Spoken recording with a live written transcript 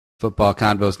Football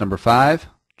Convos number 5,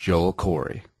 Joel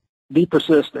Corry. Be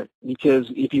persistent,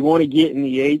 because if you want to get in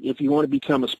if you want to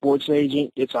become a sports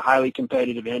agent, it's a highly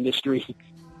competitive industry.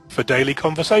 For daily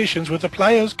conversations with the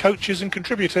players, coaches, and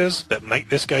contributors that make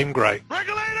this game great.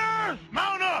 Regulators,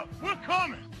 mount up! We're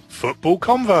coming! Football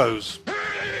Convos.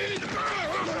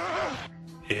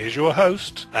 Here's your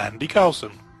host, Andy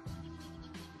Carlson.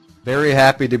 Very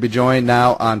happy to be joined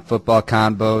now on Football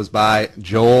Convos by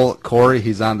Joel Corry.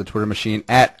 He's on the Twitter machine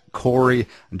at Corry.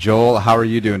 Joel, how are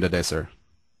you doing today, sir?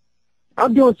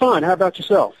 I'm doing fine. How about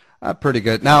yourself? Pretty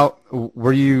good. Now,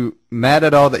 were you mad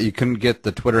at all that you couldn't get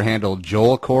the Twitter handle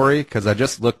Joel Corry? Because I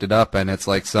just looked it up, and it's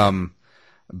like some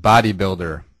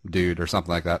bodybuilder dude or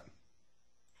something like that.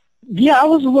 Yeah, I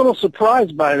was a little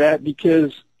surprised by that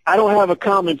because I don't have a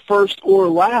common first or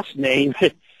last name.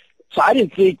 So I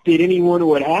didn't think that anyone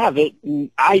would have it.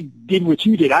 And I did what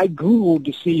you did. I Googled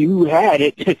to see who had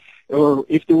it or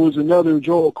if there was another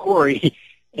Joel Corry.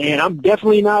 And I'm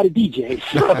definitely not a DJ.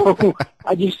 So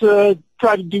I just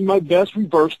tried to do my best,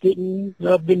 reversed it, and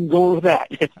I've been going with that.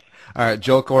 All right,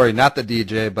 Joel Corry, not the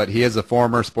DJ, but he is a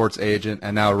former sports agent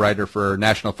and now a writer for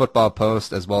National Football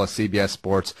Post as well as CBS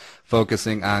Sports,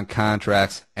 focusing on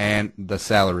contracts and the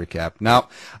salary cap. Now,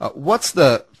 what's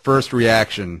the first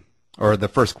reaction or the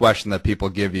first question that people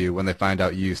give you when they find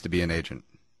out you used to be an agent?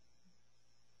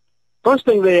 First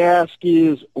thing they ask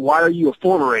is, why are you a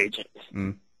former agent?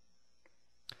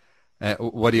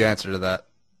 What do you answer to that?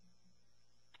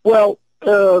 Well,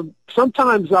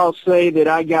 sometimes I'll say that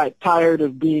I got tired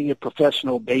of being a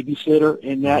professional babysitter,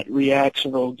 and that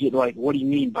reaction will get like, what do you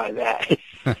mean by that?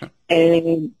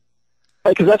 And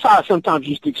because that's how I sometimes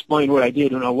used to explain what I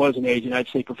did when I was an agent. I'd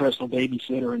say professional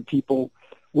babysitter, and people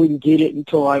wouldn't get it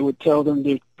until I would tell them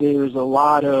that there's a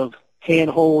lot of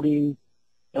hand-holding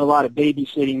and a lot of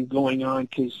babysitting going on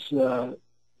because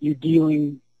you're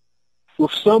dealing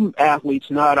with some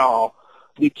athletes, not all,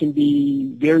 that can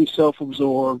be very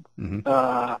self-absorbed,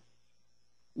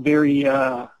 very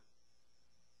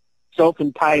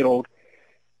self-entitled,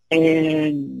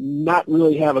 and not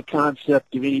really have a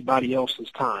concept of anybody else's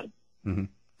time.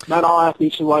 Not all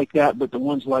athletes are like that, but the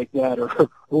ones like that are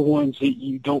ones that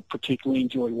you don't particularly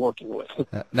enjoy working with.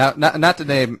 Now, not to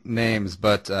name names,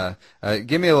 but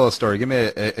give me a little story. Give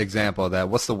me an example of that.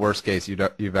 What's the worst case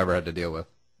you've ever had to deal with?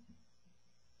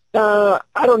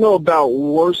 I don't know about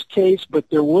worst case, but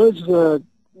there was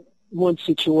one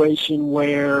situation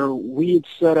where we had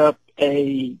set up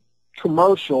a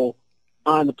commercial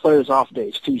on the players' off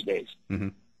days, Tuesdays,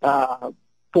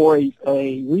 for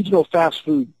a regional fast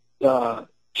food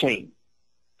chain.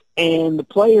 And the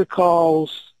player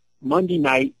calls Monday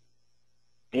night,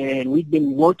 and we'd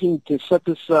been working to set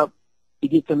this up to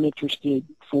get them interested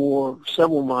for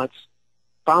several months,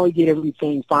 finally get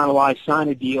everything finalized, sign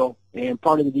a deal, and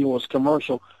part of the deal was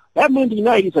commercial. That Monday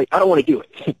night, he's like, I don't want to do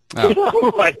it.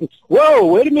 Oh. I'm like, whoa,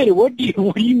 wait a minute, what do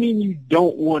you mean you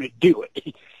don't want to do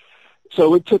it?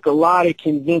 So it took a lot of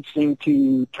convincing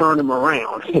to turn him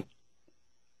around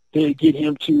to get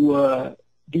him to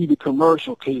do the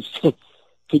commercial, because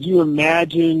could you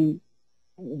imagine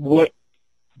what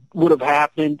would have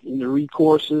happened in the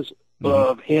recourses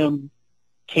of him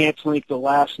canceling at the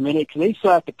last minute? Because they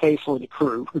still have to pay for the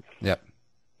crew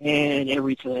and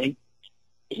everything.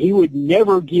 He would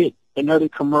never get another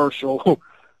commercial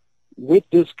with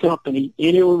this company,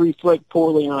 and it would reflect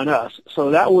poorly on us.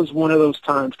 So that was one of those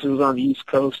times, because it was on the East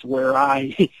Coast, where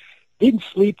I didn't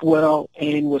sleep well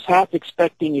and was half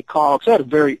expecting a call, because I had a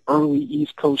very early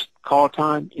East Coast call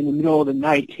time in the middle of the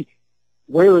night.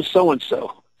 Where is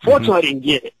so-and-so? Fortunately, I didn't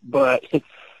get it, but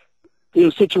there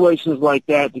were situations like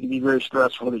that can be very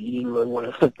stressful that you didn't really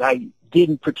want to. I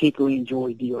didn't particularly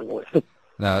enjoy dealing with.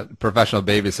 Now, professional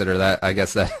babysitter, that I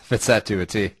guess that fits that to a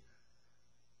T.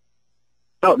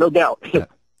 Oh, no doubt.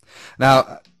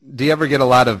 Now, do you ever get a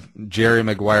lot of Jerry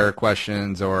Maguire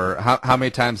questions, or how many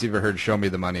times have you ever heard "Show me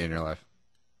the money" in your life?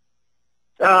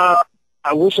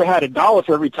 I wish I had $1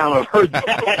 for every time I've heard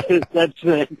that. That's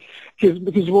because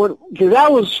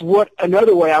that was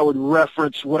another way I would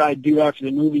reference what I do after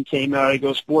the movie came out. I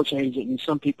go sports agent, and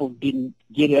some people didn't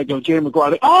get it. I go Jerry Maguire.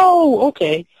 Like, oh,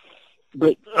 okay.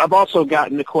 But I've also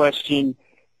gotten the question: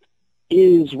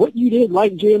 is what you did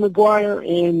like Jerry Maguire?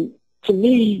 And to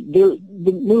me, the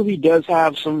movie does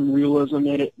have some realism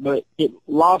in it, but it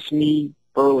lost me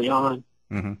early on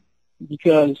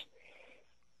because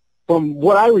from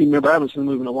what I remember, I haven't seen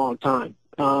the movie in a long time,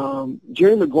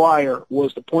 Jerry Maguire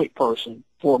was the point person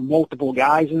for multiple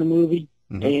guys in the movie,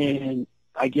 and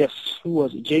I guess, who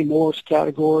was it, Jay Moore's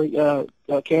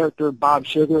character, Bob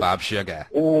Sugar. Bob Sugar.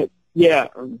 Yeah,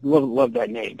 love that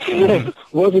name.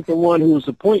 Wasn't the one who was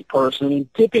the point person,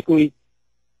 and typically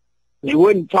They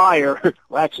wouldn't fire,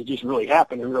 well, actually just really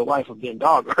happened in real life with Ben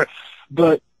Dogger,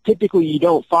 but typically you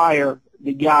don't fire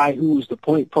the guy who's the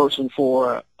point person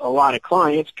for a lot of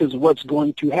clients, because what's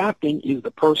going to happen is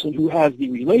the person who has the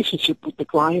relationship with the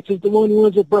clients is the one who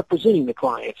ends up representing the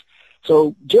clients.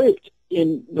 So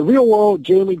in the real world,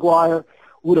 Jerry Maguire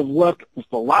would have left with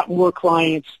a lot more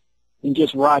clients than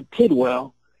just Rod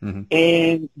Tidwell,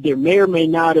 and there may or may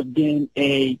not have been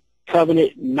a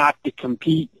covenant not to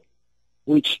compete,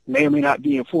 which may or may not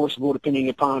be enforceable depending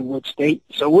upon what state.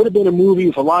 So it would have been a movie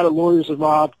with a lot of lawyers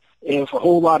involved and with a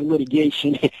whole lot of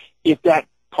litigation if that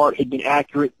part had been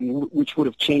accurate, which would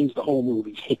have changed the whole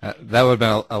movie. That would have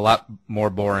been a lot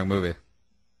more boring movie.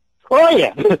 Oh,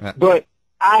 yeah. But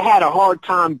I had a hard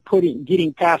time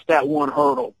getting past that one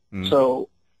hurdle. So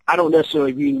I don't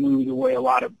necessarily view the movie the way a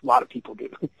lot of people do.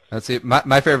 Let's see.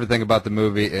 My favorite thing about the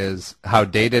movie is how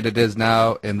dated it is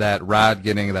now, in that Rod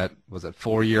getting that, was it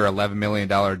 4-year, $11 million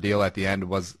deal at the end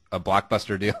was a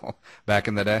blockbuster deal back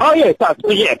in the day. Oh, yeah.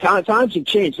 Times have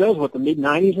changed. That was, what, the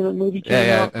mid-'90s when the movie came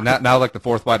out? Yeah, and now like the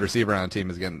fourth wide receiver on the team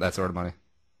is getting that sort of money.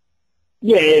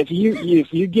 Yeah, if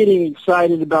you're getting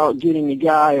excited about getting a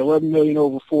guy $11 million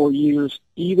over 4 years,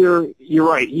 either you're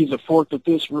right, he's a fourth or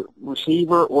fifth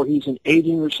receiver, or he's an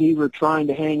aging receiver trying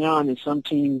to hang on, and some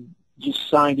team just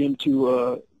signed him to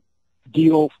a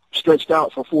deal stretched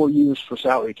out for 4 years for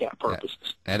salary cap purposes.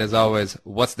 Yeah. And as always,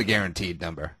 what's the guaranteed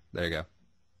number? There you go.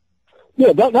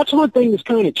 Yeah, that's one thing that's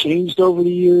kind of changed over the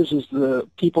years, is the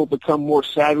people become more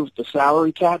savvy with the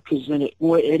salary cap, because in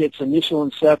its initial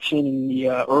inception in the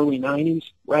early 90s,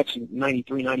 or actually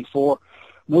 93, 94,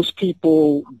 most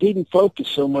people didn't focus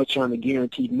so much on the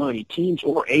guaranteed money. Teams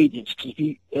or agents, if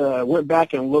you went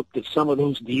back and looked at some of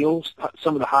those deals,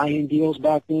 some of the high-end deals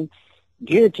back then,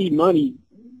 guaranteed money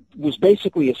was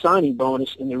basically a signing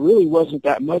bonus, and there really wasn't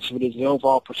that much of it as the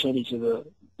overall percentage of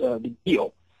the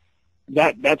deal.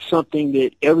 That's something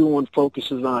that everyone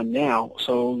focuses on now.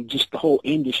 So just the whole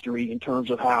industry, in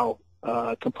terms of how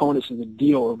components of the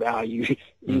deal are valued,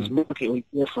 is markedly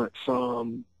different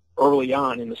from early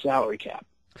on in the salary cap.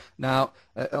 Now,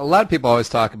 a lot of people always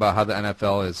talk about how the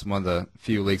NFL is one of the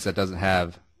few leagues that doesn't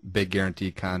have big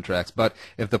guaranteed contracts. But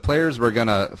if the players were going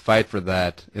to fight for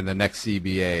that in the next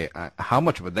CBA, how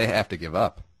much would they have to give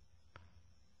up?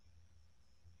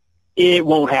 It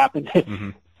won't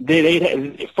happen.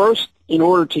 They first, in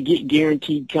order to get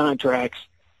guaranteed contracts,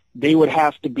 they would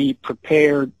have to be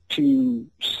prepared to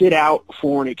sit out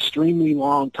for an extremely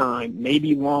long time,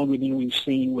 maybe longer than we've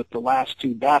seen with the last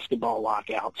two basketball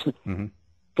lockouts.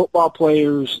 Football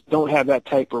players don't have that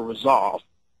type of resolve.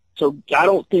 So I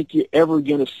don't think you're ever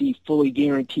going to see fully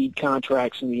guaranteed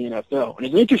contracts in the NFL. And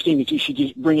it's interesting that you should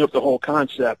just bring up the whole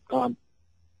concept. One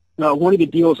of the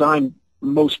deals I'm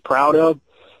most proud of,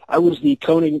 I was the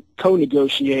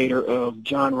co-negotiator of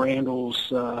John Randall's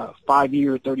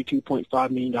 5-year,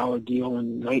 $32.5 million deal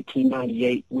in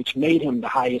 1998, which made him the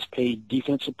highest-paid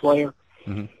defensive player.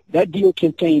 That deal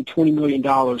contained $20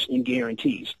 million in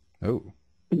guarantees. Oh.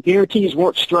 The guarantees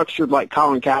weren't structured like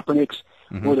Colin Kaepernick's,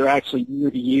 where they're actually year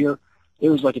to year.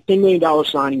 There was like a $10 million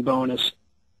signing bonus.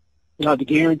 The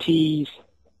guarantees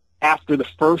after the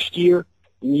first year,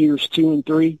 in years 2 and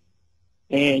 3,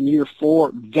 and year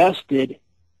 4 vested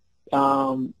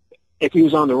if he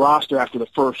was on the roster after the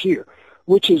first year,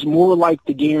 which is more like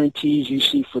the guarantees you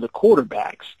see for the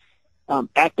quarterbacks.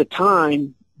 At the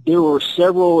time, there were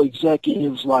several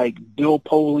executives like Bill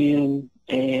Polian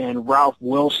and Ralph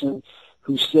Wilson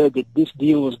who said that this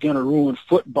deal is going to ruin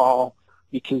football,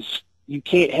 because you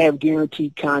can't have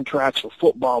guaranteed contracts for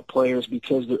football players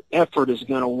because their effort is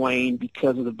going to wane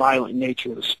because of the violent nature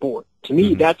of the sport. To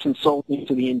me, that's insulting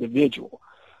to the individual,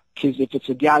 because if it's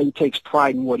a guy who takes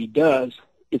pride in what he does,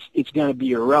 it's going to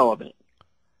be irrelevant.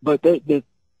 But the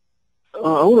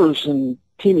owners and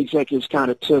team executives kind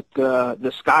of took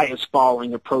the sky is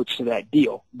falling approach to that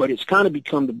deal. But it's kind of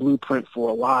become the blueprint for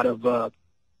a lot of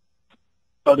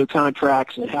other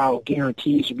contracts, and how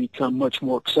guarantees have become much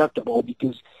more acceptable,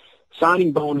 because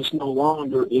signing bonus no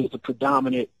longer is the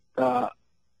predominant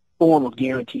form of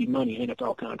guaranteed money in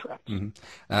NFL contracts.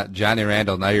 Johnny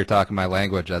Randall, now you're talking my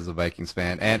language as a Vikings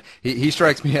fan. And he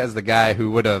strikes me as the guy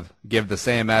who would have give the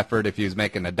same effort if he was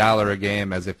making $1 a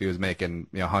game as if he was making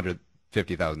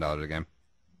 $150,000 a game.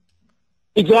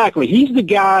 Exactly. He's the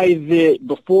guy that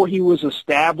before he was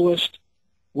established,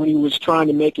 when he was trying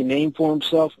to make a name for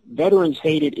himself, veterans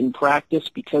hated in practice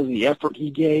because of the effort he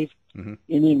gave. And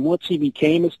then once he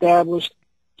became established,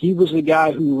 he was the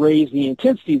guy who raised the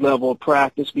intensity level of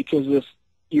practice, because if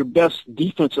your best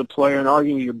defensive player and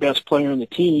arguably your best player on the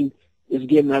team is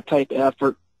giving that type of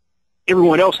effort,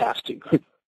 everyone else has to.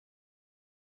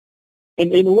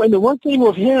 And the one thing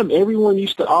with him, everyone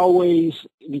used to always,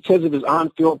 because of his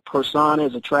on-field persona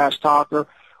as a trash talker,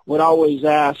 would always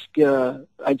ask,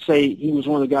 I'd say he was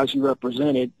one of the guys you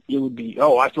represented, it would be,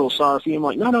 oh, I feel sorry for you. I'm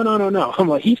like, no. I'm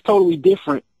like, he's totally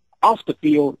different off the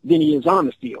field than he is on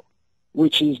the field,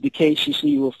 which is the case you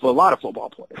see with a lot of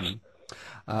football players.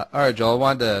 All right, Joel, I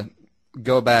wanted to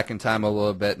go back in time a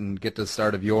little bit and get to the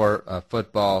start of your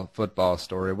football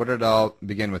story. What did it all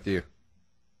begin with you?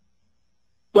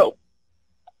 Well,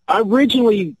 I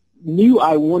originally knew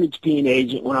I wanted to be an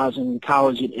agent when I was in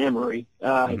college at Emory.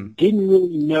 I didn't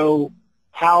really know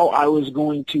how I was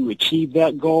going to achieve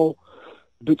that goal,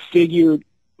 but figured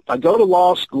if I go to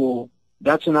law school,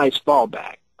 that's a nice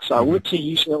fallback. So I went to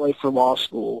UCLA for law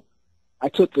school. I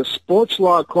took a sports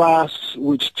law class,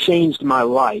 which changed my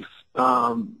life.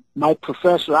 My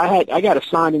professor, I got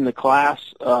assigned in the class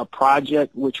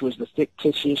project, which was the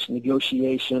fictitious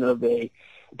negotiation of a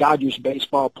Dodgers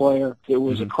baseball player. It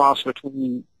was a cross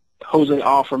between Jose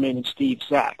Offerman and Steve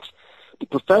Sachs. The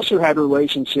professor had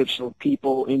relationships with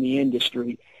people in the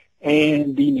industry,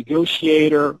 and the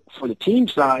negotiator for the team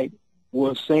side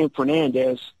was Sam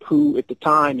Fernandez, who at the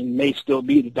time and may still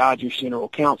be the Dodgers general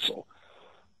counsel.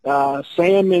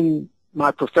 Sam and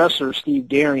my professor, Steve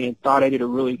Darian, thought I did a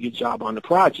really good job on the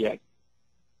project.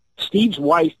 Steve's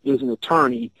wife is an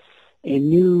attorney and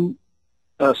knew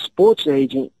a sports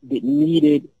agent that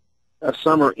needed a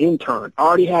summer intern.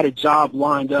 Already had a job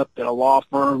lined up at a law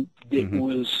firm that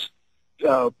was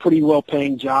a pretty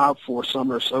well-paying job for a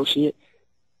summer associate.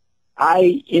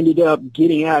 I ended up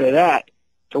getting out of that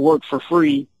to work for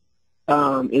free as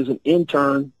an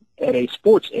intern at a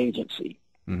sports agency.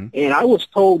 And I was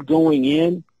told going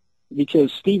in,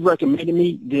 because Steve recommended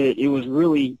me, that it was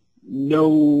really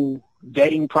no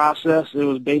vetting process. It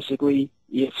was basically,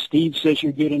 if Steve says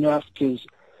you're good enough, because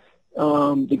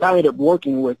the guy I ended up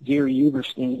working with, Gary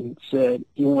Uberstein, said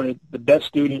he wanted the best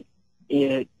student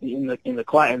in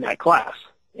that class,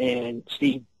 and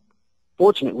Steve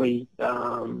fortunately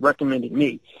recommended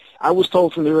me. I was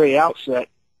told from the very outset,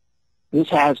 this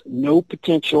has no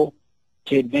potential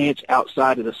to advance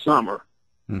outside of the summer.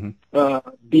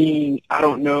 Being, I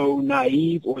don't know,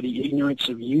 naive or the ignorance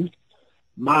of youth,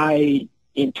 my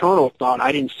internal thought,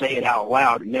 I didn't say it out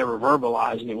loud, never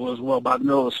verbalized it, was, well, by the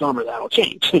middle of the summer, that'll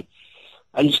change.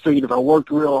 I just figured if I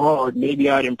worked real hard, maybe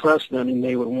I'd impress them and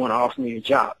they would want to offer me a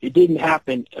job. It didn't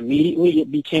happen immediately. It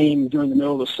became during the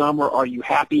middle of the summer, are you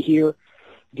happy here?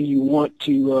 Do you want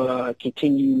to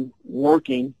continue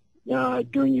working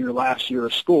during your last year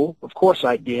of school? Of course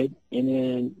I did. And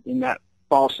then in that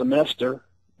fall semester,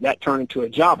 that turned into a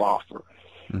job offer,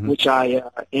 which I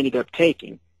ended up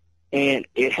taking. And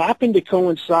it happened to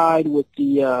coincide with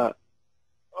the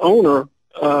owner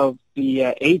of the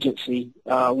agency,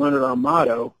 Leonard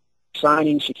Armato,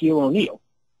 signing Shaquille O'Neal.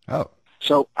 Oh.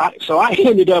 So I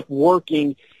ended up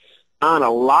working on a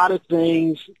lot of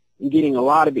things and getting a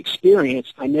lot of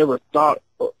experience I never thought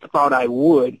I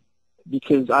would,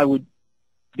 because I would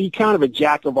be kind of a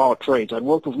jack of all trades. I'd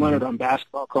work with Leonard on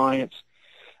basketball clients.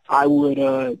 I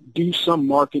would do some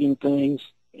marketing things,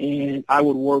 and I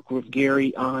would work with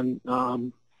Gary on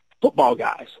football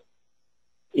guys.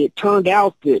 It turned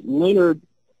out that Leonard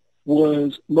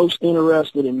was most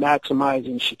interested in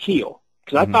maximizing Shaquille,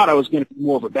 because I thought I was going to be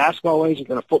more of a basketball agent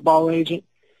than a football agent,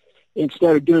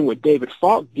 instead of doing what David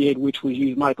Falk did, which was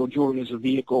use Michael Jordan as a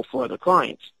vehicle for other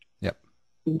clients. Yep.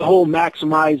 The whole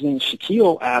maximizing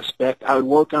Shaquille aspect, I would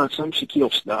work on some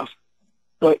Shaquille stuff,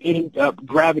 but ended up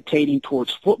gravitating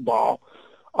towards football.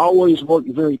 Always worked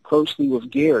very closely with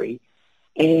Gary.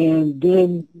 And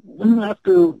then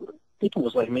after, I think it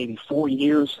was like maybe 4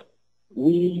 years,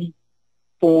 we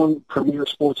formed Premier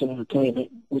Sports and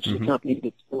Entertainment, which is a company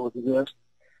that still exists,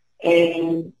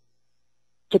 and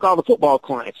took all the football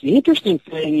clients. The interesting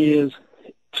thing is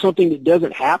something that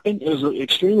doesn't happen. It was an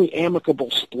extremely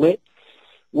amicable split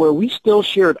where we still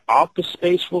shared office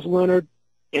space with Leonard,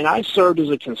 and I served as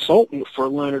a consultant for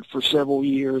Leonard for several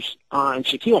years on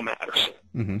Shaquille matters.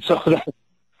 So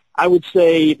I would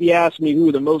say, if you ask me who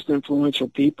are the most influential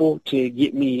people to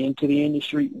get me into the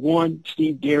industry, one,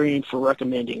 Steve Darian for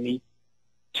recommending me.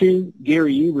 Two,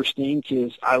 Gary Uberstein,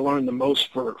 because I learned the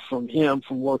most from him,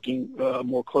 from working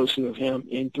more closely with him.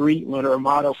 And three, Leonard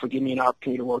Armato for giving me an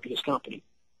opportunity to work at his company.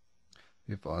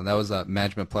 Beautiful. And that was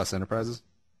Management Plus Enterprises?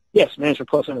 Yes, Management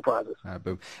Plus Enterprises. All right,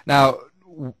 boom. Now,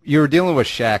 you were dealing with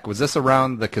Shaq. Was this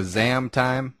around the Kazam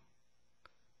time?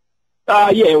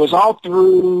 Yeah, it was all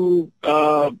through,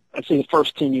 I'd say, the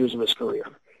first 10 years of his career.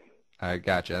 All right,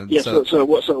 gotcha. Yes, so it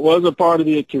was a part of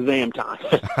the Kazam time.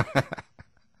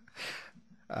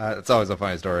 It's always a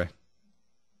funny story.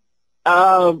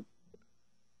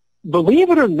 believe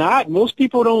it or not, most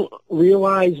people don't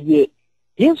realize that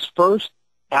his first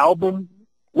album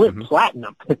went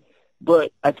platinum.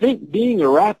 But I think being a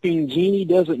rapping genie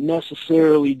doesn't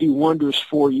necessarily do wonders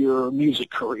for your music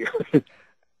career.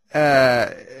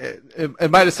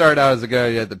 It might have started out as a good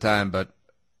idea at the time, but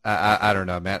I don't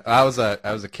know, man. I was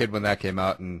a kid when that came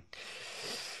out, and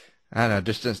I don't know,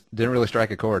 just didn't really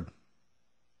strike a chord.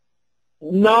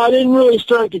 No, it didn't really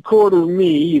strike a chord with me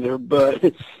either, but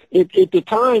at the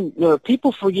time,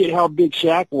 people forget how big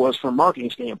Shaq was from a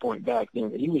marketing standpoint back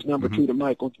then. He was number 2 to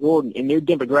Michael Jordan, and their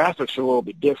demographics are a little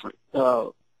bit different.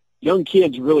 Young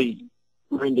kids really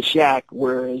were into Shaq,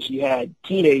 whereas you had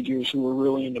teenagers who were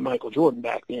really into Michael Jordan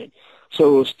back then.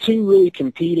 So it was two really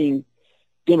competing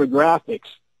demographics.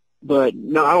 But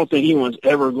no, I don't think anyone's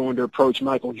ever going to approach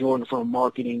Michael Jordan from a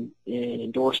marketing and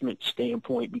endorsement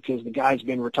standpoint, because the guy's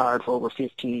been retired for over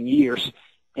 15 years.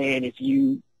 And if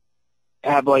you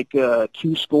have like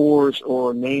Q scores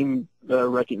or name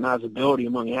recognizability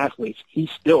among athletes,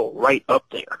 he's still right up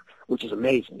there, which is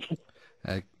amazing.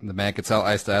 The man could sell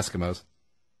ice to Eskimos.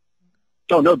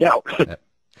 Oh, no doubt. Yeah.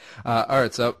 All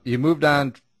right, so you moved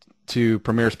on to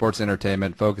Premier Sports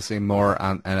Entertainment, focusing more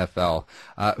on NFL.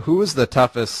 Who was the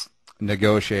toughest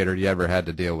negotiator you ever had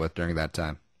to deal with during that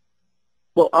time?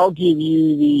 Well, I'll give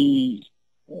you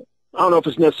I don't know if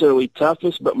it's necessarily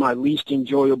toughest, but my least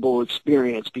enjoyable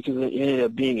experience, because it ended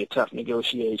up being a tough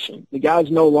negotiation. The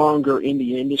guy's no longer in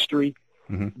the industry,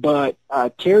 but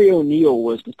Terry O'Neill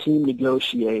was the team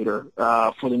negotiator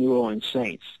for the New Orleans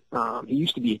Saints. He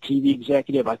used to be a TV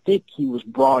executive. I think he was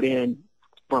brought in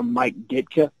from Mike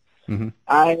Ditka.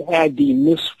 I had the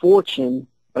misfortune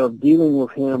of dealing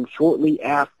with him shortly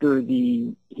after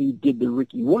he did the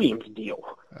Ricky Williams deal,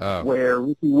 where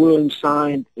Ricky Williams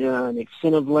signed an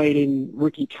incentive-laden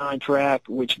rookie contract,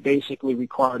 which basically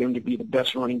required him to be the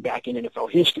best running back in NFL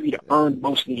history to earn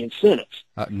most of the incentives.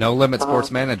 No limit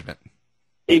sports management.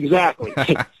 Exactly.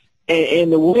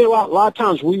 And the way a lot of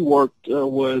times we worked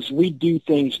was we do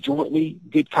things jointly,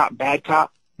 good cop, bad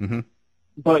cop.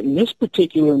 But in this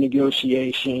particular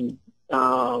negotiation,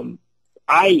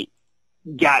 I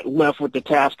got left with the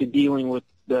task of dealing with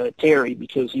Terry,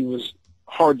 because he was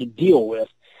hard to deal with.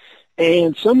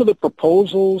 And some of the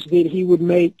proposals that he would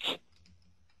make,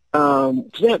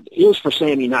 it was for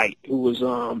Sammy Knight, who was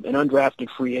an undrafted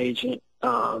free agent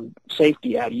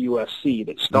safety out of USC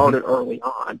that started early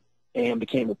on and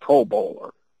became a Pro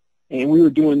Bowler. And we were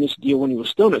doing this deal when he was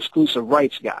still an exclusive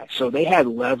rights guy. So they had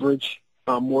leverage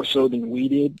more so than we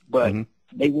did, but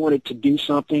they wanted to do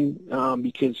something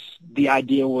because the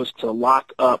idea was to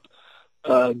lock up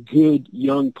a good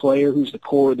young player who's the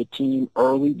core of the team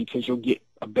early, because you'll get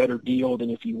a better deal than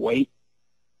if you wait.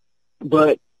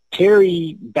 But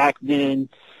Terry back then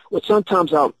would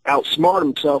sometimes outsmart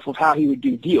himself with how he would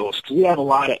do deals, because he had a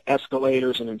lot of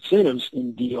escalators and incentives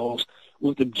in deals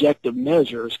with objective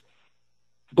measures,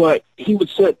 but he would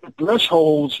set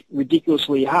thresholds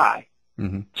ridiculously high.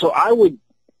 So I would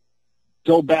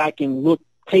go back and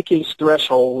take his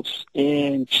thresholds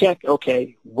and check,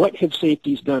 okay, what have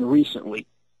safeties done recently?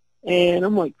 And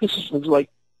I'm like,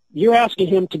 you're asking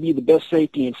him to be the best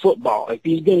safety in football. If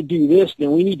he's going to do this,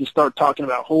 then we need to start talking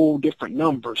about whole different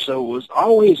numbers. So it was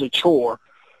always a chore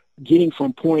getting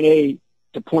from point A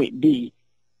to point B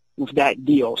with that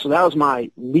deal. So that was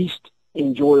my least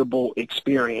enjoyable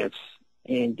experience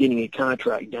in getting a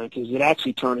contract done, because it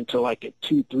actually turned into like a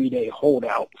 2-3 day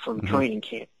holdout from training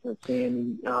camp,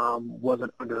 and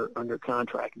wasn't under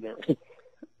contract then.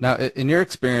 Now, in your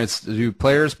experience, do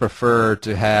players prefer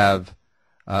to have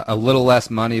a little less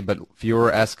money but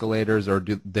fewer escalators, or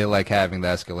do they like having the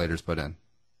escalators put in?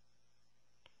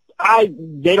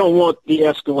 They don't want the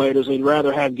escalators. They'd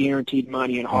rather have guaranteed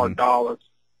money and hard dollars.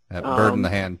 Bird in the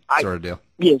hand sort of deal.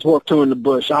 Yeah, it's work two in the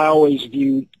bush. I always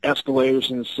view escalators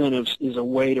and incentives as a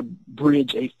way to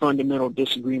bridge a fundamental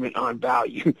disagreement on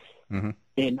value, and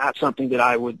not something that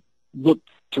I would look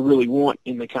to really want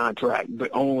in the contract,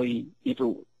 but only if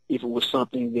it was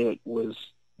something that was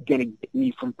going to get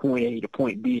me from point A to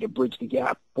point B to bridge the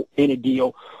gap in a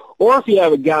deal. Or if you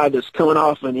have a guy that's coming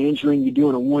off an injury and you're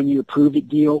doing a 1-year prove-it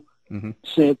deal,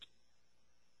 since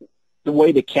the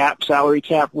way the salary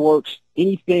cap works,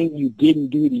 anything you didn't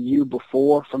do the year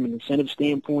before from an incentive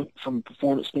standpoint, from a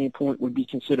performance standpoint, would be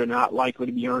considered not likely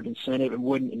to be earned incentive and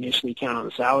wouldn't initially count on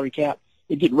the salary cap.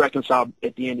 It get reconciled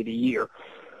at the end of the year.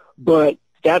 But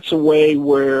that's a way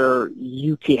where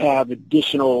you could have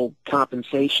additional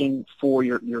compensation for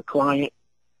your client,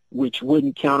 which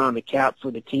wouldn't count on the cap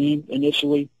for the team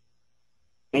initially.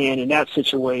 And in that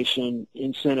situation,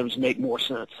 incentives make more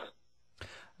sense.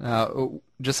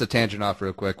 Just a tangent off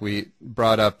real quick. We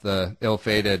brought up the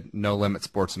ill-fated No Limit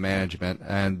Sports Management,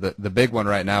 and the big one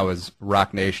right now is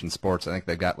Rock Nation Sports. I think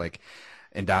they've got like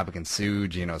Ndamukong Suh,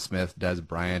 Geno Smith, Des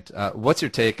Bryant. What's your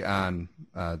take on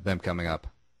them coming up?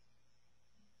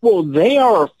 Well, they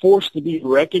are a force to be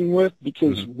reckoned with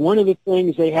because one of the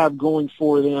things they have going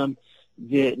for them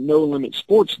that No Limit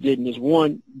Sports didn't is,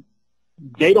 one,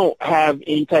 they don't have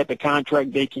any type of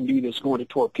contract they can do that's going to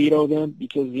torpedo them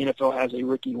because the NFL has a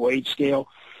rookie wage scale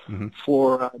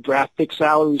for draft pick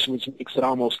salaries, which makes it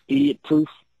almost idiot-proof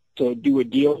to do a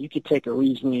deal. You could take a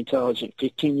reasonably intelligent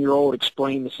 15-year-old,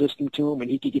 explain the system to him, and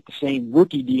he could get the same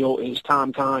rookie deal as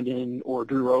Tom Condon or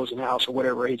Drew Rosenhaus or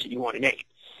whatever agent you want to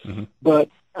name. But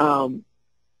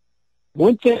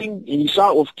one thing, and you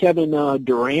saw it with Kevin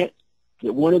Durant,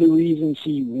 that one of the reasons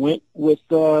he went with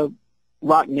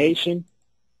Rock Nation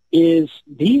is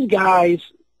these guys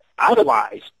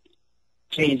idolize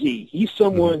Jay-Z. He's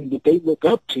someone that they look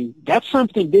up to. That's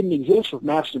something that didn't exist with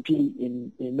Master P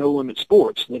in No Limit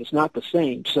Sports, that it's not the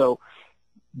same. So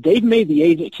they've made the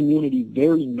agent community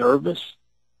very nervous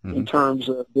in terms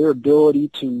of their ability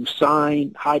to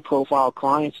sign high-profile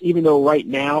clients, even though right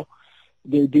now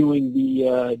they're doing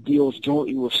the deals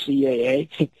jointly with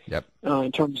CAA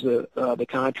in terms of the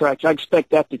contracts. I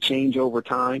expect that to change over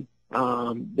time.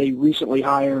 They recently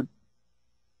hired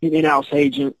an in-house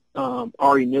agent,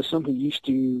 Ari Nissim, who used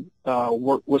to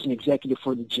was an executive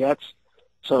for the Jets.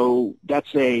 So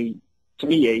that's to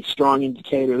me, a strong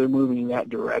indicator they're moving in that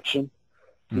direction.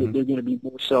 They're going to be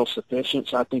more self-sufficient.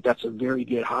 So I think that's a very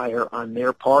good hire on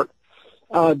their part.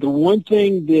 The one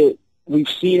thing that we've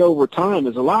seen over time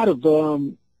is a lot of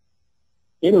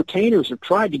entertainers have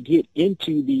tried to get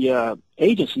into the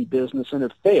agency business and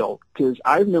have failed, because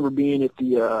I remember being at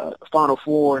the Final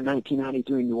Four in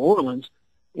 1993 in New Orleans,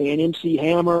 and MC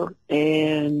Hammer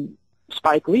and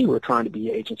Spike Lee were trying to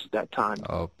be agents at that time.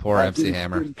 Oh, poor MC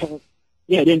Hammer. It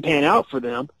didn't pan out for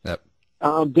them. Yep.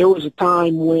 There was a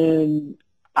time when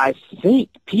I think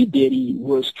P. Diddy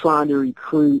was trying to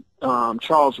recruit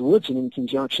Charles Woodson in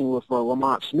conjunction with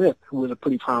Lamont Smith, who was a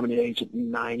pretty prominent agent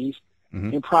in the 90s.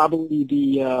 And probably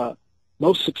the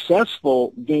most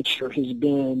successful venture has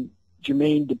been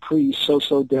Jermaine Dupri's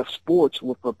So-So Def Sports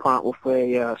with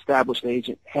a established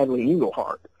agent, Hadley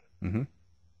Engelhardt.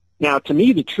 Now, to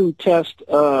me, the true test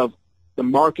of the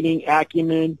marketing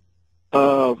acumen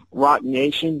of Rock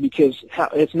Nation, because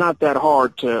it's not that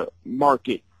hard to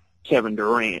market Kevin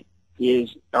Durant,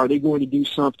 is are they going to do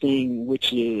something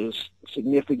which is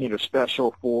significant or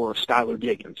special for Skylar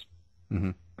Diggins?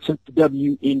 Since the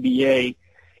WNBA,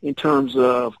 in terms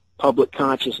of public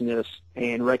consciousness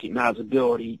and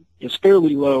recognizability, is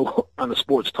fairly low on the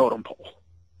sports totem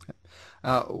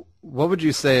pole. What would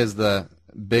you say is the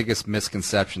biggest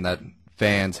misconception that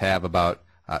fans have about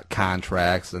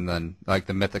contracts and then like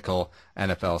the mythical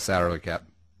NFL salary cap?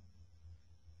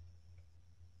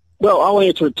 Well, I'll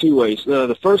answer it two ways.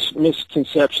 The first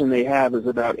misconception they have is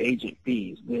about agent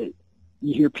fees. That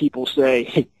you hear people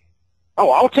say,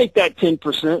 "Oh, I'll take that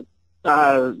 10%."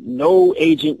 No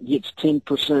agent gets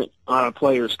 10% on a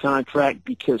player's contract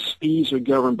because fees are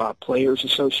governed by players'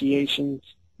 associations.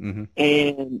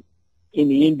 And in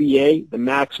the NBA, the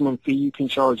maximum fee you can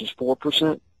charge is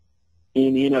 4%.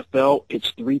 In the NFL,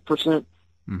 it's 3%.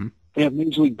 In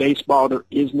Major League Baseball, there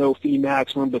is no fee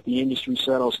maximum, but the industry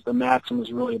settles that the maximum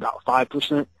is really about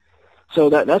 5%. So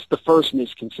that's the first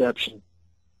misconception.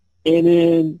 And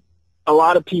then a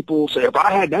lot of people say, if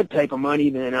I had that type of money,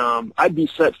 then I'd be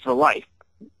set for life.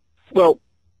 Well,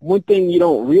 one thing you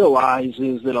don't realize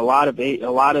is that a lot of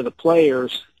the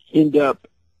players end up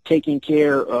taking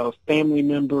care of family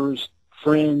members,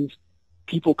 friends.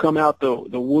 People come out the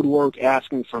woodwork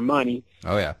asking for money.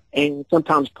 Oh, yeah. And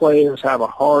sometimes players have a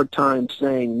hard time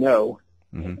saying no.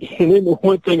 And then the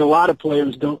one thing a lot of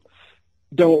players don't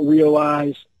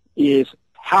realize is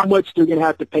how much they're going to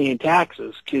have to pay in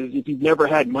taxes, because if you've never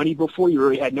had money before, you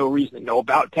really had no reason to know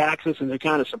about taxes, and they're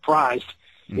kind of surprised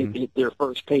at their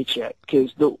first paycheck.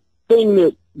 Because the thing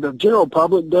that the general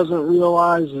public doesn't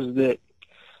realize is that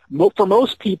for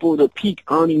most people, the peak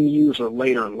earning years are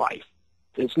later in life.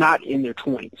 It's not in their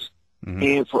 20s.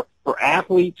 And for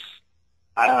athletes,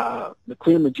 the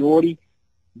clear majority,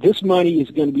 this money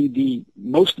is going to be the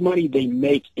most money they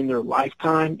make in their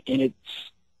lifetime, and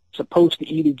it's supposed to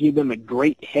either give them a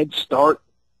great head start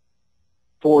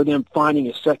for them finding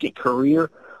a second career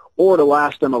or to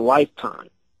last them a lifetime.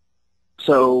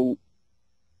 So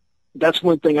that's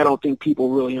one thing I don't think people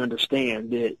really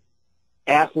understand, that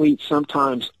athletes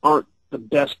sometimes aren't the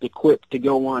best equipped to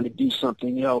go on to do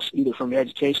something else, either from an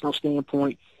educational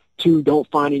standpoint, to don't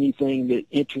find anything that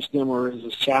interests them or is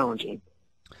as challenging.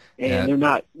 And they're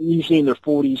not, usually in their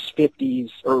 40s, 50s,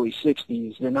 early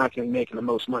 60s, they're not going to be making the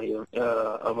most money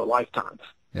of a lifetime.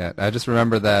 Yeah, I just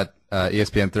remember that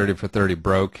ESPN 30 for 30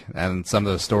 broke, and some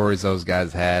of the stories those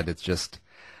guys had, it's just,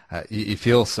 you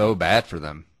feel so bad for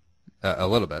them, a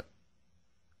little bit.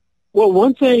 Well,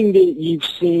 one thing that you've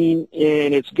seen,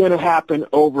 and it's going to happen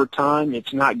over time,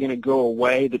 it's not going to go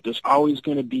away, that there's always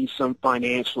going to be some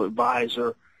financial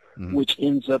advisor which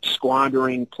ends up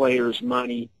squandering players'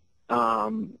 money.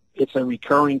 It's a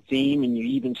recurring theme, and you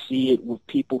even see it with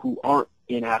people who aren't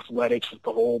in athletics with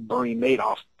the whole Bernie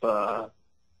Madoff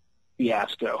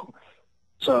fiasco.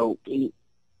 So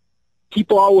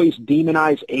people always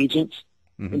demonize agents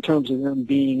in terms of them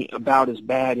being about as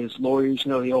bad as lawyers.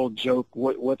 You know, the old joke,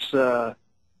 I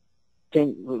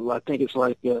think it's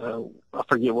like, I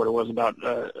forget what it was about,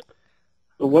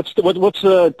 what's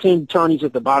 10 attorneys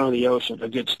at the bottom of the ocean? A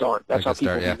good start. That's how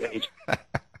people do agents.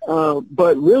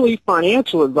 But really,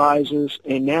 financial advisors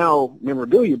and now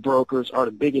memorabilia brokers are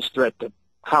the biggest threat to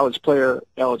college player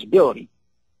eligibility.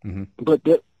 But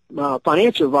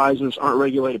financial advisors aren't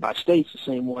regulated by states the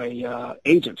same way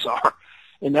agents are.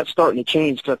 And that's starting to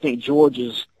change, because I think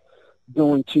Georgia's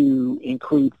going to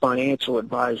include financial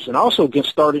advisors, and also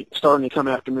starting to come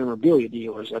after memorabilia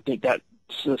dealers. I think that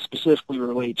specifically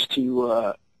relates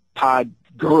to Todd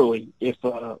Gurley, if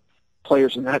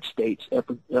players in that state's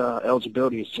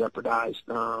eligibility is jeopardized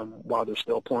while they're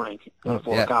still playing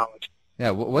for college.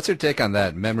 Yeah, what's your take on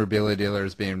that? Memorabilia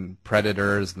dealers being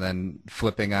predators, and then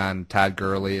flipping on Todd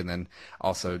Gurley, and then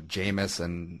also Jameis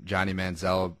and Johnny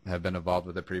Manziel have been involved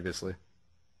with it previously.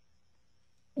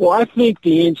 Well, I think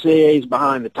the NCAA is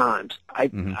behind the times.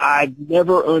 I've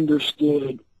never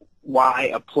understood why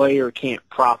a player can't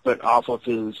profit off of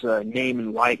his name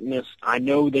and likeness. I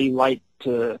know they like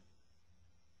to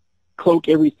cloak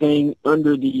everything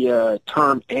under the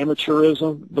term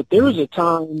amateurism, but there was a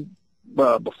time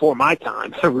before my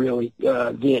time, really,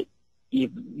 that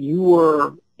if you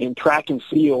were in track and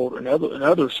field and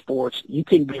other sports, you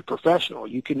couldn't be a professional.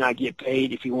 You could not get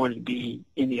paid if you wanted to be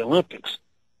in the Olympics.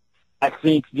 I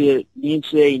think that the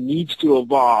NCAA needs to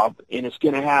evolve, and it's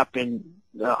going to happen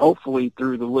hopefully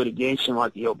through the litigation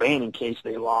like the O'Bannon case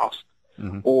they lost,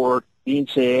 or the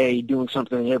NCAA doing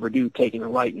something they never do, taking a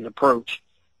Lightning approach,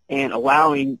 and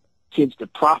allowing kids to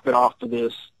profit off of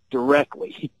this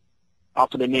directly,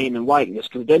 off of the name and likeness,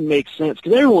 because it doesn't make sense.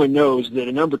 Because everyone knows that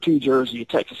a number 2 jersey at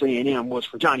Texas A&M was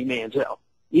for Johnny Manziel.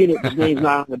 Even if his name's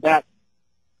not on the back,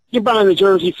 you're buying the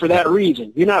jersey for that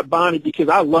reason. You're not buying it because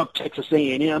I love Texas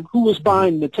A&M. Who was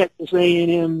buying the Texas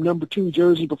A&M number 2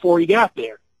 jersey before he got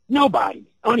there? Nobody.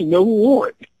 I don't even know who wore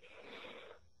it.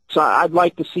 So I'd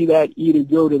like to see that either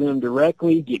go to them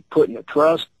directly, get put in a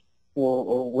trust,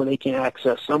 or where they can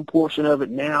access some portion of it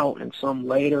now and some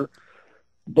later.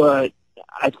 But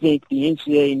I think the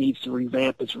NCAA needs to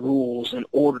revamp its rules in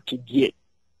order to get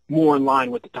more in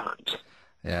line with the times.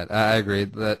 Yeah, I agree.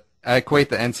 I equate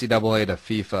the NCAA to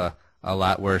FIFA a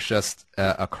lot, where it's just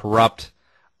a corrupt,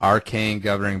 arcane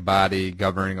governing body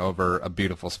governing over a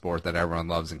beautiful sport that everyone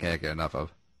loves and can't get enough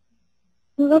of.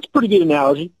 Well, that's a pretty good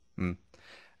analogy. There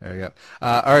you go.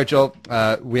 All right, Joel,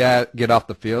 we get off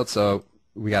the field, so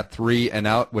we got 3 and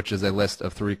out, which is a list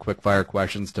of 3 quick-fire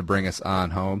questions to bring us on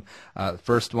home. The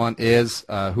first one is,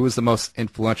 who is the most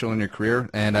influential in your career?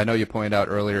 And I know you pointed out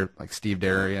earlier, like Steve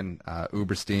Darian,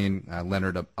 Uberstein,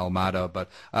 Leonard Almado, but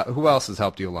who else has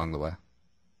helped you along the way?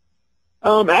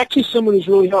 Actually, someone who's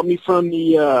really helped me from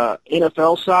the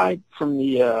NFL side, from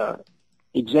the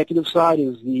executive side,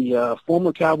 is the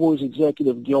former Cowboys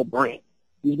executive Gil Brandt.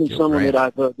 He's been someone that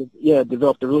I've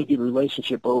developed a really good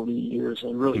relationship over the years,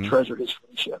 and really treasured his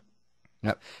friendship.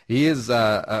 Yep. He is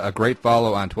a great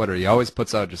follow on Twitter. He always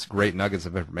puts out just great nuggets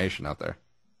of information out there.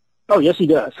 Oh, yes, he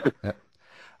does. Yep.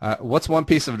 What's one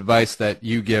piece of advice that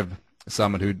you give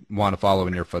someone who want to follow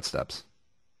in your footsteps?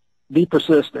 Be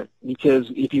persistent,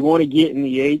 because if you want to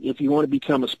if you want to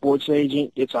become a sports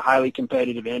agent, it's a highly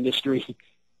competitive industry,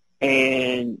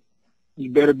 and you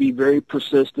better be very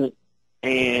persistent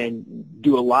and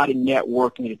do a lot of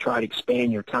networking to try to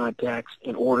expand your contacts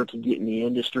in order to get in the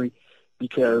industry.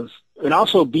 And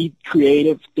also be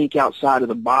creative, think outside of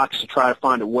the box to try to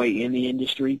find a way in the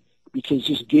industry, because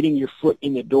just getting your foot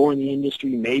in the door in the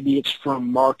industry, maybe it's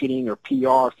from marketing or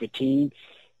PR for team,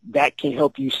 that can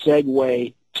help you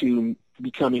segue to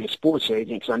becoming a sports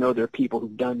agent, because I know there are people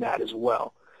who've done that as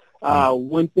well.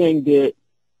 One thing that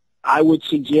I would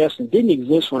suggest, and didn't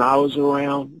exist when I was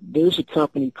around, there's a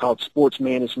company called Sports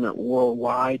Management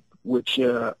Worldwide, which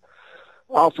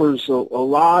offers a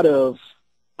lot of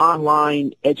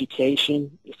online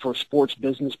education for sports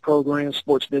business programs,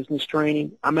 sports business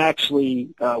training. I'm actually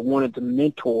one of the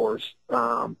mentors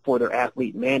for their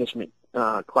athlete management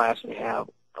class they have,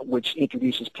 which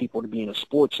introduces people to being a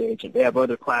sports agent. They have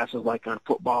other classes like on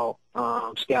football,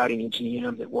 scouting and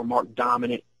GM that were Mark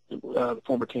Dominant, the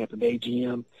former Tampa Bay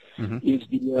GM, is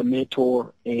the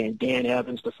mentor, and Dan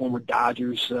Evans, the former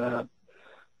Dodgers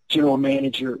general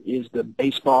manager, is the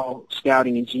baseball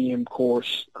scouting and GM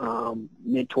course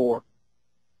mentor.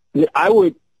 I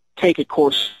would take a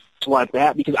course like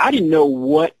that because I didn't know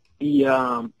what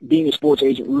the being a sports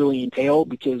agent really entailed,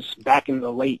 because back in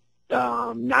the late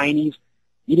 90s,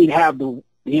 you didn't have the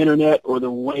internet or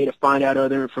the way to find out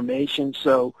other information.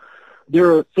 So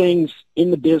there are things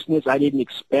in the business I didn't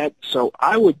expect. So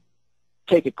I would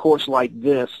take a course like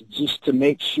this just to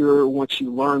make sure once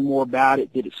you learn more about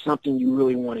it that it's something you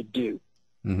really want to do,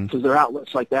 because there are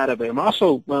outlets like that available.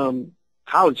 Also,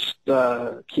 college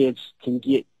kids can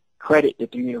get credit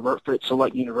at the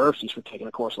select universities for taking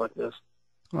a course like this.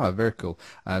 Oh, very cool.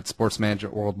 It's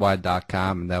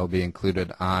sportsmanagerworldwide.com, and that will be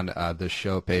included on the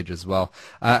show page as well.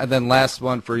 And then last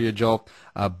one for you, Joel,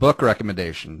 book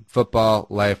recommendation, football,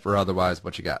 life, or otherwise,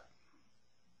 what you got?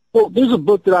 Well, there's a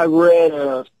book that I read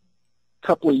a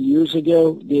couple of years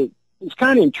ago that it's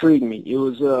kind of intrigued me. It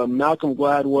was Malcolm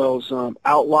Gladwell's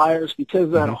Outliers, because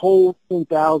of that whole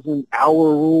 10,000-hour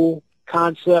rule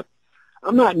concept.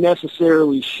 I'm not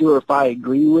necessarily sure if I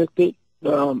agree with it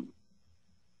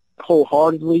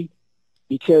wholeheartedly,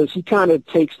 because he kind of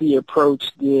takes the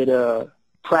approach that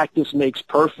practice makes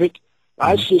perfect.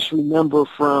 I just remember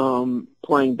from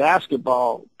playing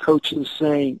basketball, coaches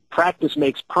saying practice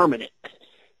makes permanent.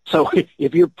 So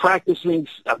if you're practicing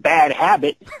a bad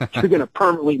habit, you're going to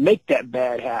permanently make that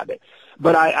bad habit.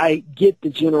 But I get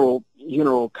the general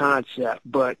concept.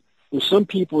 But there's some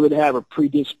people that have a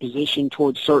predisposition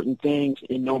towards certain things,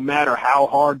 and no matter how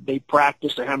hard they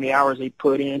practice or how many hours they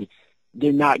put in,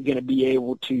 they're not going to be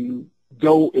able to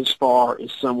go as far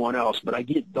as someone else. But I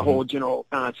get the whole general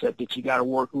concept that you got to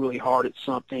work really hard at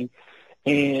something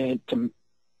and to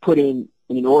put in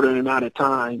an inordinate amount of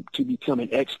time to become an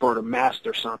expert or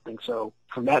master something. So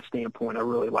from that standpoint, I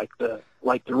really like the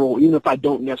rule, even if I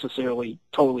don't necessarily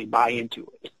totally buy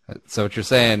into it. So what you're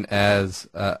saying, as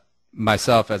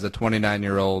myself, as a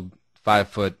 29-year-old,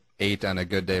 5'8" on a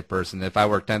good day person, if I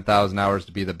work 10,000 hours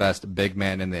to be the best big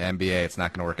man in the NBA, it's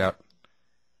not going to work out?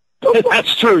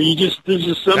 That's true. There's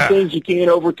just some things you can't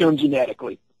overcome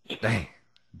genetically.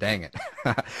 Dang it.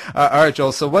 All right,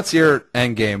 Joel, so what's your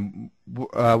end game?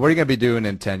 What are you going to be doing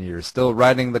in 10 years? Still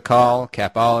writing the call,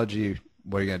 capology?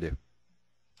 What are you going to do?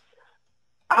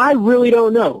 I really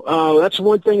don't know. That's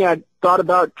one thing I thought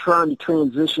about trying to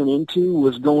transition into,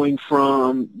 was going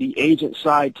from the agent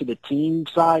side to the team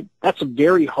side. That's a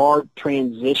very hard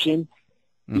transition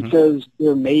because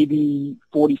there may be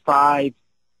 45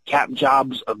 cap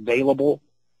jobs available,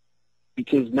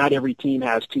 because not every team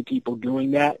has two people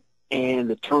doing that, and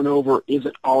the turnover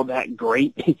isn't all that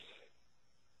great.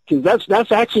 Because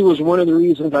that's actually was one of the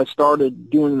reasons I started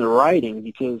doing the writing,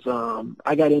 because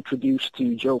I got introduced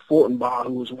to Joe Fortenbaugh,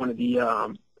 who was one of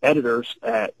the editors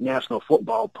at National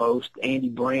Football Post. Andy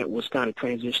Brandt was kind of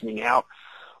transitioning out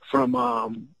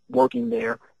from working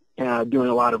there, doing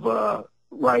a lot of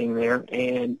writing there,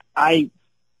 and I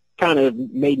kind of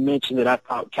made mention that I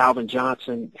thought Calvin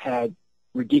Johnson had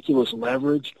ridiculous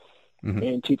leverage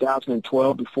in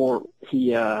 2012 before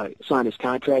he signed his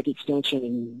contract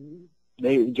extension,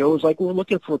 and Joe was like, we're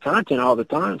looking for content all the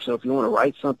time, so if you want to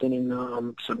write something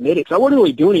and submit it. So I wasn't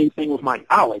really doing anything with my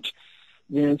knowledge.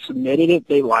 Then submitted it,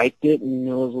 they liked it,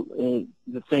 and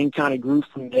the thing kind of grew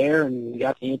from there, and we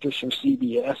got the interest from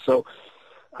CBS. So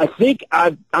I think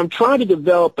I'm trying to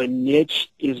develop a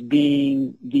niche as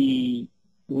being the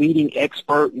leading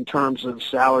expert in terms of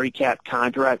salary cap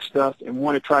contract stuff, and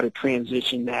want to try to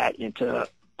transition that into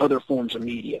other forms of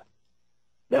media.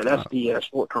 That's the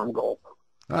short-term goal.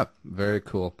 Oh, very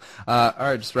cool. All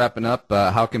right, just wrapping up,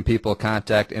 how can people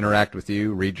contact, interact with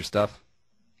you, read your stuff?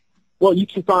 Well, you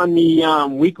can find me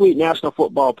weekly at National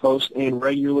Football Post and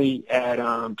regularly at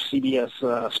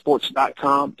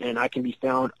CBSSports.com, and I can be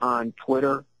found on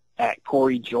Twitter at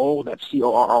Corry Joel. That's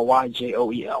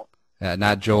CorryJoel.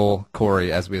 Not Joel, Corry,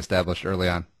 as we established early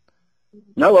on.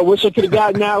 No, I wish I could have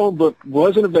gotten that one, but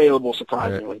wasn't available,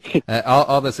 surprisingly.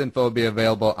 All this info will be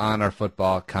available on our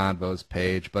Football Convos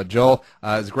page. But, Joel, it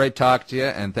was great talking to you,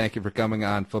 and thank you for coming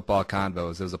on Football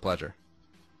Convos. It was a pleasure.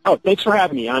 Oh, thanks for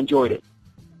having me. I enjoyed it.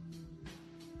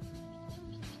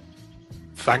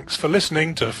 Thanks for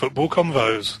listening to Football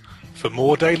Convos. For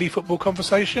more daily football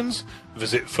conversations,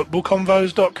 visit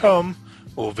footballconvos.com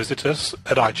or visit us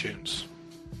at iTunes.